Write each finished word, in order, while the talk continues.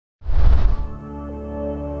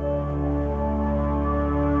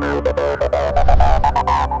Hey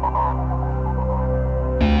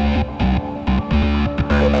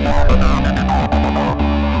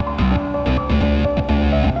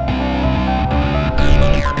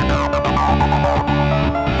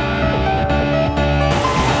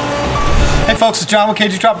folks, it's John with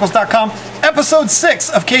KGTropicals.com, episode 6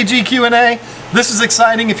 of KG Q&A. This is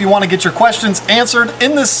exciting. If you want to get your questions answered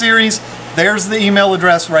in this series, there's the email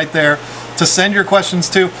address right there to send your questions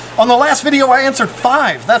to. On the last video, I answered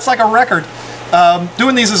 5. That's like a record.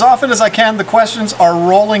 Doing these as often as I can. The questions are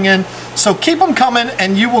rolling in, so keep them coming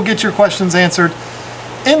and you will get your questions answered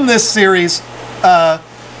in this series.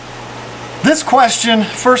 This question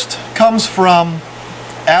first comes from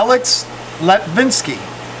Alex Latvinsky.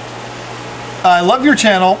 I love your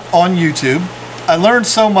channel on YouTube. I learned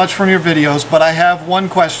so much from your videos, but I have one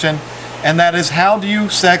question, and that is, how do you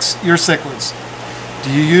sex your cichlids?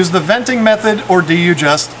 Do you use the venting method, or do you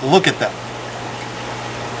just look at them?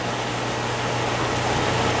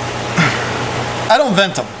 I don't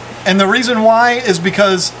vent them, and the reason why is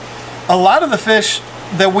because a lot of the fish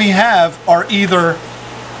that we have are either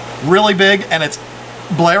really big and it's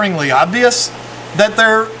blaringly obvious that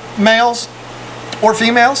they're males or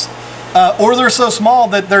females, or they're so small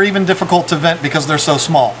that they're even difficult to vent because they're so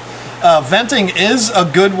small. Venting is a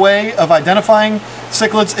good way of identifying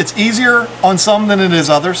cichlids. It's easier on some than it is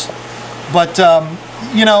others. But,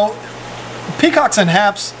 you know, peacocks and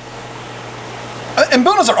haps,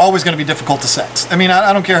 imbunas are always going to be difficult to sex. I mean,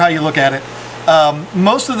 I don't care how you look at it.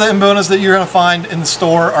 Most of the imbunas that you're going to find in the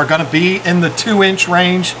store are going to be in the 2-inch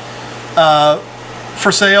range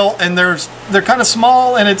for sale, and they're kind of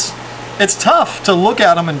small, and it's tough to look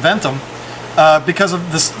at them and vent them because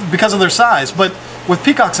of their size. But with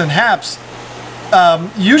peacocks and haps,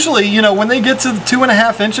 usually, you know, when they get to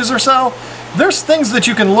 2.5 inches or so, there's things that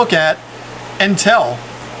you can look at and tell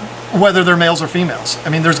whether they're males or females. I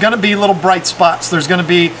mean, there's going to be little bright spots. There's going to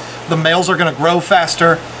be, the males are going to grow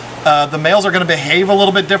faster. The males are going to behave a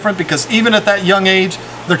little bit different because even at that young age,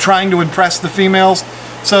 they're trying to impress the females.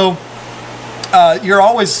 So you're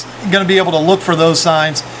always going to be able to look for those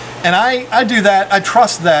signs. And I do that. I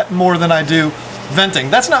trust that more than I do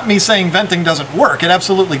venting. That's not me saying venting doesn't work. It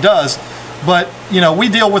absolutely does. But, you know, we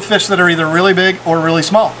deal with fish that are either really big or really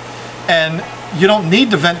small. And you don't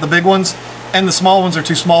need to vent the big ones, and the small ones are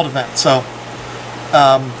too small to vent. So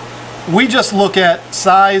we just look at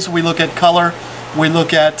size, we look at color, we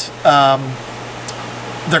look at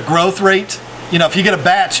their growth rate. You know, if you get a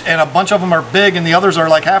batch and a bunch of them are big and the others are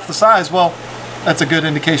like half the size, well, that's a good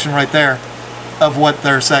indication right there of what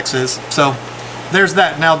their sex is. So there's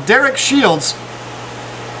that. Now, Derek Shields,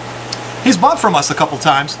 he's bought from us a couple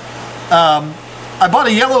times. I bought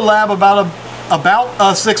a yellow lab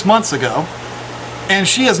about 6 months ago, and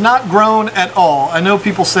she has not grown at all. I know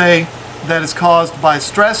people say that it's caused by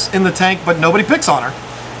stress in the tank, but nobody picks on her.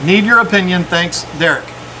 Need your opinion. Thanks, Derek.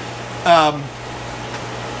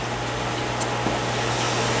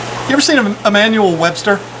 You ever seen Emmanuel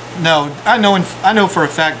Webster? No, I know for a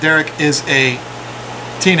fact Derek is a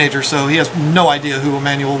teenager, so he has no idea who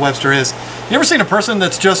Emmanuel Webster is. You ever seen a person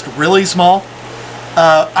that's just really small?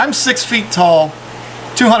 I'm 6 feet tall,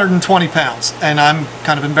 220 pounds, and I'm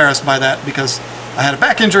kind of embarrassed by that because I had a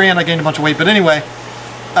back injury and I gained a bunch of weight. But anyway,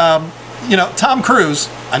 you know, Tom Cruise,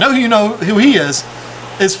 I know who he is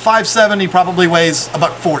 5'7", he probably weighs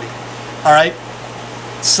about 40. All right?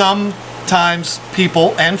 Sometimes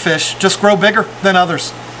people and fish just grow bigger than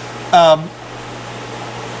others.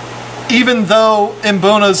 Even though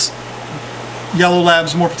imbunas, yellow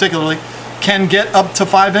labs more particularly, can get up to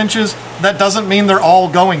 5 inches, that doesn't mean they're all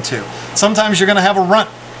going to. Sometimes you're going to have a runt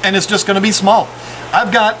and it's just going to be small.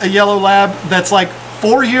 I've got a yellow lab that's like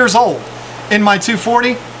 4 years old. In my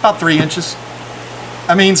 240, about 3 inches.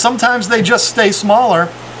 I mean, sometimes they just stay smaller.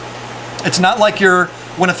 It's not like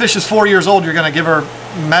when a fish is 4 years old, you're going to give her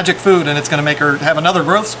magic food and it's going to make her have another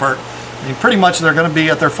growth spurt. I mean, pretty much they're going to be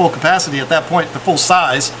at their full capacity at that point, the full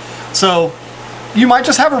size. So you might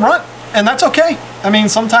just have a runt, and that's okay. I mean,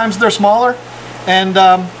 sometimes they're smaller, and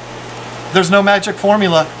there's no magic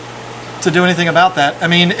formula to do anything about that. I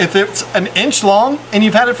mean, if it's an inch long and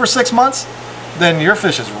you've had it for 6 months, then your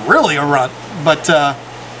fish is really a runt. But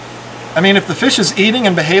I mean, if the fish is eating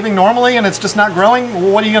and behaving normally and it's just not growing,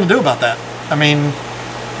 well, what are you going to do about that? I mean,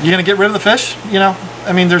 you're going to get rid of the fish? You know,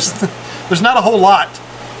 I mean, there's not a whole lot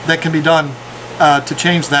that can be done to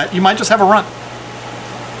change that. You might just have a runt.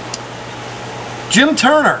 Jim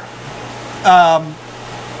Turner. All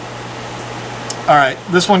right,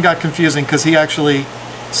 this one got confusing because he actually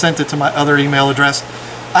sent it to my other email address.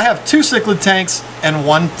 I have 2 cichlid tanks and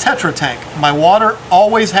 1 tetra tank. My water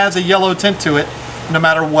always has a yellow tint to it no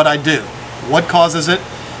matter what I do. What causes it?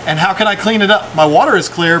 And how can I clean it up? My water is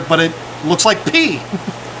clear, but it looks like pee.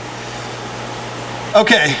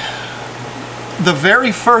 Okay, the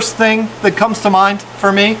very first thing that comes to mind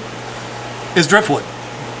for me is driftwood.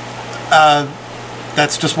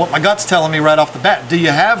 That's just what my gut's telling me right off the bat. Do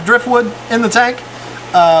you have driftwood in the tank?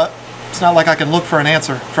 It's not like I can look for an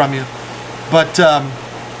answer from you. But,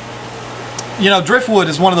 you know, driftwood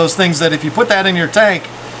is one of those things that if you put that in your tank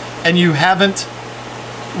and you haven't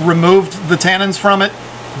removed the tannins from it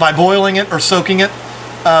by boiling it or soaking it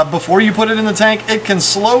before you put it in the tank, it can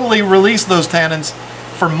slowly release those tannins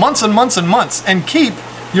for months and months and months and keep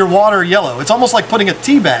your water yellow. It's almost like putting a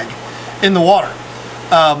tea bag in the water.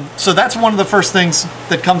 So that's one of the first things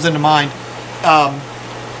that comes into mind.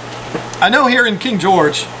 I know here in King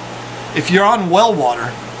George, if you're on well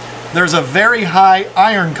water, there's a very high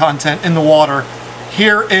iron content in the water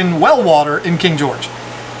here in well water in King George.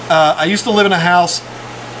 I used to live in a house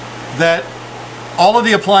that all of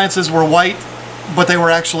the appliances were white, but they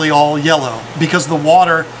were actually all yellow because the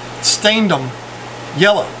water stained them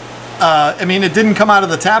yellow. I mean, it didn't come out of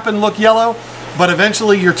the tap and look yellow, but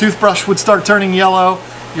eventually your toothbrush would start turning yellow,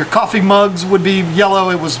 your coffee mugs would be yellow.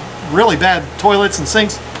 It was really bad, toilets and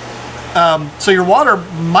sinks. So your water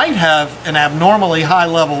might have an abnormally high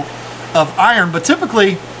level of iron, but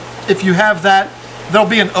typically if you have that, there'll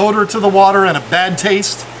be an odor to the water and a bad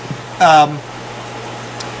taste.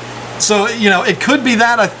 So, you know, it could be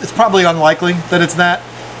that. It's probably unlikely that it's that,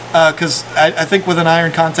 because I think with an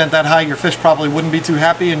iron content that high, your fish probably wouldn't be too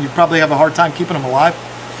happy and you'd probably have a hard time keeping them alive.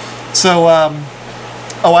 So,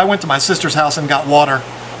 oh, I went to my sister's house and got water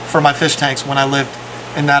for my fish tanks when I lived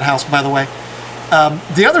in that house, by the way.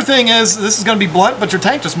 The other thing is, this is going to be blunt, but your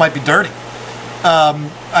tank just might be dirty.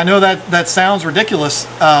 I know that sounds ridiculous,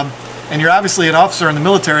 and you're obviously an officer in the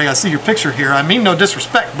military. I see your picture here. I mean no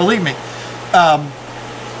disrespect, believe me.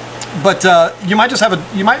 But you might just have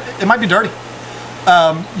it might be dirty.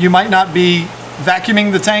 You might not be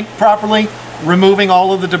vacuuming the tank properly, removing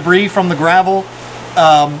all of the debris from the gravel.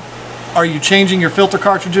 Are you changing your filter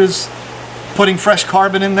cartridges, putting fresh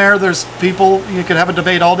carbon in there? There's people, you could have a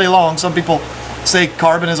debate all day long. Some people say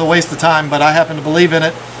carbon is a waste of time, but I happen to believe in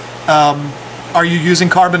it. Are you using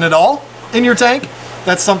carbon at all in your tank?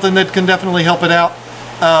 That's something that can definitely help it out.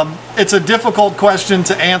 It's a difficult question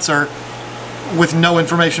to answer with no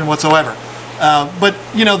information whatsoever. But,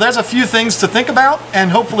 you know, there's a few things to think about,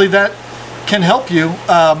 and hopefully that can help you.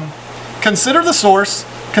 Consider the source.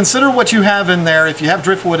 Consider what you have in there. If you have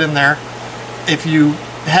driftwood in there, if you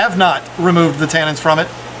have not removed the tannins from it,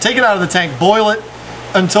 take it out of the tank, boil it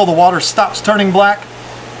until the water stops turning black,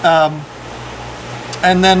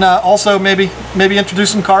 and then also maybe introduce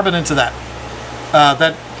some carbon into that.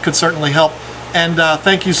 That could certainly help. And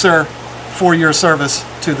thank you, sir, for your service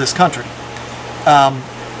to this country.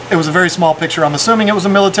 It was a very small picture. I'm assuming it was a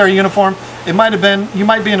military uniform. It might have been, you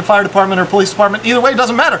might be in a fire department or police department. Either way, it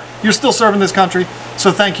doesn't matter. You're still serving this country.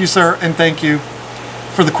 So thank you, sir, and thank you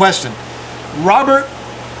for the question. Robert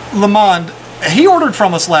Lamond, he ordered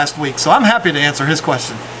from us last week, so I'm happy to answer his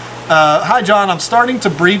question. Hi, John. I'm starting to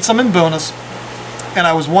breed some Mbunas, and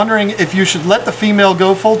I was wondering if you should let the female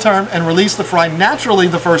go full term and release the fry naturally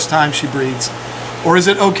the first time she breeds, or is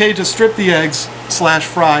it okay to strip the eggs /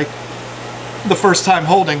 fry the first time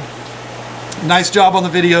holding? Nice job on the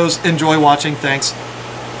videos. Enjoy watching. Thanks,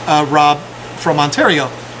 Rob from Ontario.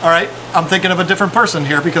 All right, I'm thinking of a different person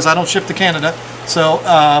here because I don't ship to Canada. So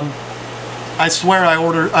I swear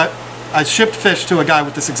I shipped fish to a guy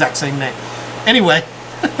with this exact same name. Anyway,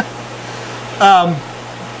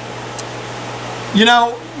 you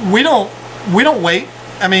know, we don't wait.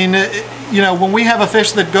 I mean, you know, when we have a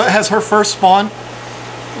fish that has her first spawn,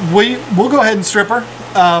 we'll go ahead and strip her.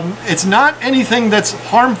 It's not anything that's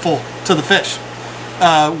harmful to the fish.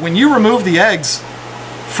 When you remove the eggs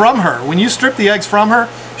from her, when you strip the eggs from her,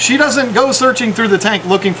 she doesn't go searching through the tank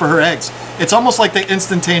looking for her eggs. It's almost like they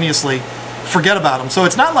instantaneously forget about them. So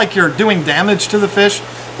it's not like you're doing damage to the fish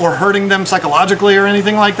or hurting them psychologically or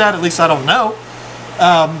anything like that. At least I don't know.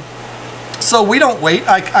 So we don't wait.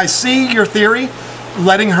 I see your theory,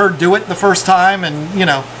 letting her do it the first time, and you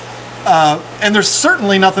know, and there's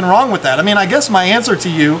certainly nothing wrong with that. I mean, I guess my answer to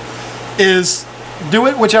you is do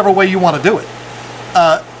it whichever way you want to do it.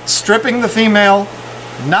 Stripping the female,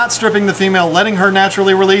 not stripping the female, letting her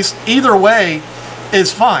naturally release, either way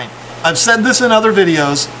is fine. I've said this in other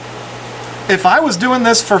videos. If I was doing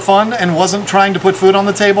this for fun and wasn't trying to put food on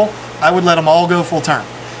the table, I would let them all go full term.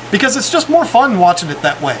 Because it's just more fun watching it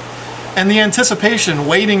that way. And the anticipation,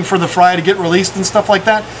 waiting for the fry to get released and stuff like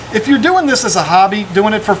that. If you're doing this as a hobby,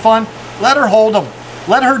 doing it for fun, let her hold them.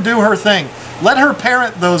 Let her do her thing. Let her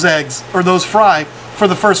parent those eggs or those fry for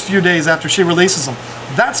the first few days after she releases them.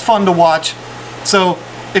 That's fun to watch. So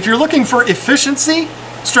if you're looking for efficiency,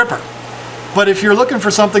 stripper. But if you're looking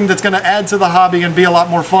for something that's going to add to the hobby and be a lot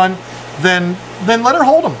more fun, then let her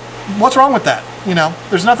hold them. What's wrong with that? You know,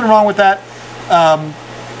 there's nothing wrong with that.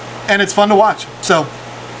 And it's fun to watch. So,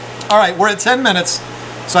 all right, we're at 10 minutes.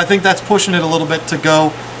 So I think that's pushing it a little bit to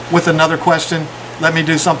go with another question. Let me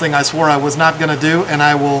do something I swore I was not going to do, and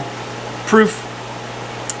I will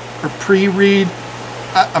pre-read.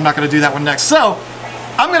 I'm not going to do that one next. So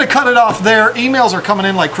I'm going to cut it off there. Emails are coming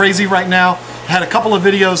in like crazy right now. Had a couple of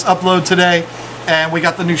videos upload today, and we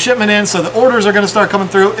got the new shipment in, so the orders are going to start coming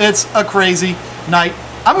through. It's a crazy night.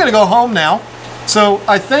 I'm going to go home now. So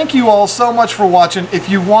I thank you all so much for watching. If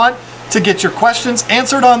you want to get your questions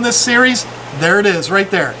answered on this series, there it is right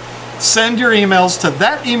there. Send your emails to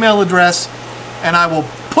that email address, and I will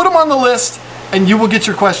put them on the list, and you will get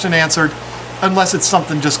your question answered. Unless it's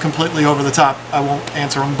something just completely over the top, I won't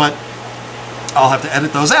answer them, but I'll have to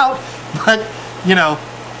edit those out. But, you know,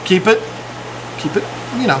 keep it,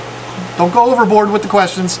 you know, don't go overboard with the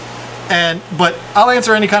questions. But I'll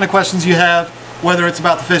answer any kind of questions you have, whether it's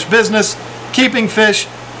about the fish business, keeping fish,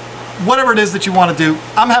 whatever it is that you want to do.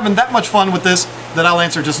 I'm having that much fun with this that I'll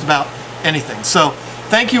answer just about anything. So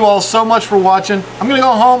thank you all so much for watching. I'm going to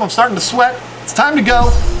go home. I'm starting to sweat. It's time to go.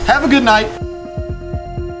 Have a good night.